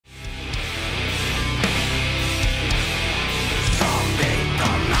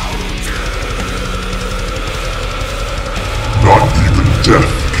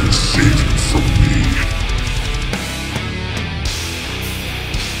Death can save you from me.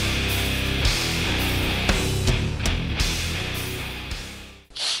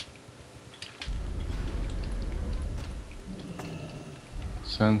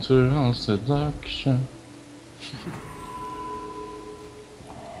 Sensual seduction.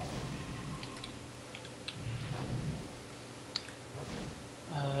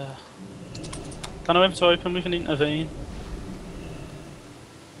 Don't know if to open, we can intervene.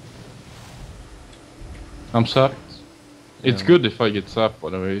 I'm sapped. It's Yeah. good if I get sapped, by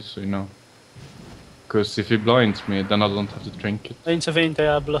the way, so you know. Because if he blinds me, then I don't have to drink it. Intervene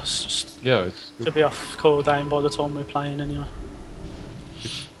Diablous, just Yeah, it's to good. be off cooldown by the time we're playing anyway. The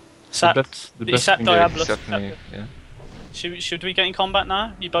Sapped. best You sapped thing Diablous. Definitely, yeah. Should we get in combat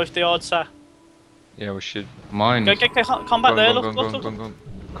now? You both the odds, sir. Yeah, we should. Mine Go is... get combat there, look. Go.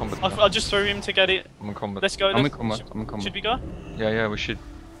 Combat. I just threw him to get it. I'm in combat. Let's go. I'm in combat, I'm in combat. Should we go? Yeah, we should.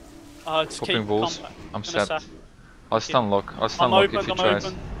 Just Popping keep walls. combat. I'm Gonna set. I'll stun lock. I'll stun I'm lock open, if he I'm tries.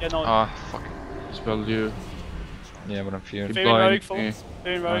 open. Yeah, no. Ah, fuck. Spell you. Yeah, but I'm fearing. Fearing rogue, blind full. me.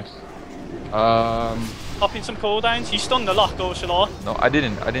 Fearing rogue. Nice. Popping some cooldowns. You stunned the lock, or shall I? No, I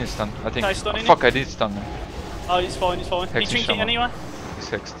didn't stun. I think. Okay, stunning Fuck, I did stun him. Oh, it's fine, it's fine. You Hexing drink it shaman. anyway? He's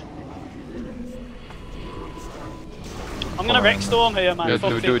hexed. I'm gonna wreck storm here, man. Yeah,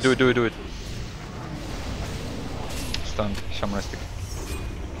 Fuck Do this. it. Stunned. Shamanistic.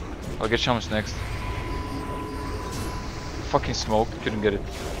 I'll get shamans next. Fucking smoke. Couldn't get it.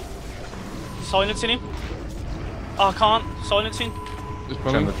 Silencing him. Oh, I can't. Silencing. Just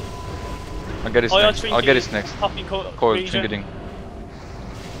Chamber. probably... I'll get his Oh, yeah, next. I'll get his next. Popping Coil, regen. trinketing.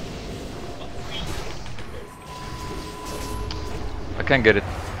 I can't get it.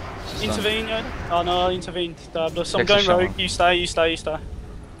 It's stunned. Intervene, yeah? Oh no, I intervened. Diablous. I'm Hex going the rogue. shaman. You stay.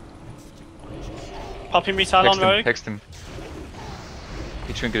 Popping retail on rogue. Hexed him.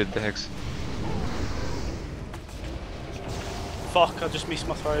 He trinketed the hex. Fuck, I just missed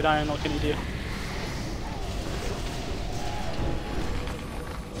my throw down like an idiot.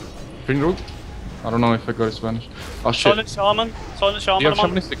 Green rogue? I don't know if I got his vanish. Oh shit. Silent Do shaman, you have I'm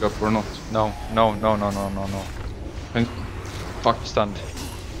on. shamanistic up or not? No. And... Fuck. Stunned.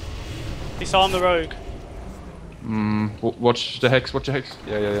 Disarm the rogue. Watch the hex,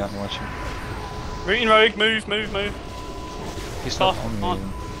 Yeah, I'm watching. Rooting rogue, move. He's not Oh, on me. oh.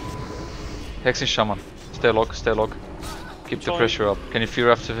 Even. Hexing shaman. Stay log. Keep the Sorry. pressure up. Can you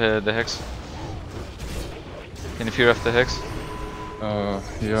fear after the hex?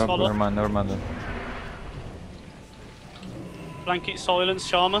 Yeah. Follow. Never mind then. Blanket silence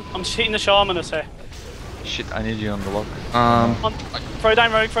shaman. I'm just hitting the shaman, I say. Shit, I need you on the lock. On. Throw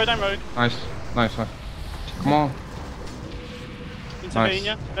down rogue. Nice. Come on. Intervene,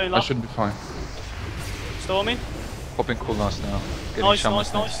 yeah. Going I lock. should be fine. Storming. Popping cooldowns now. Getting Nice,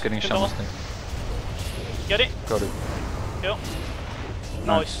 shaman's nice. next. Getting Good shaman's luck. next. Get it. Got it. Kill.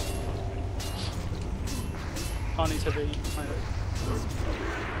 Nice. Can't intervene.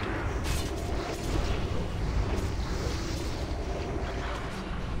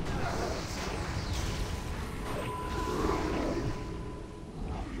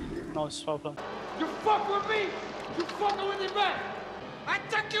 Nice, well done. You fuck with me, you fucking with me back. I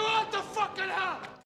take you out to fucking hell.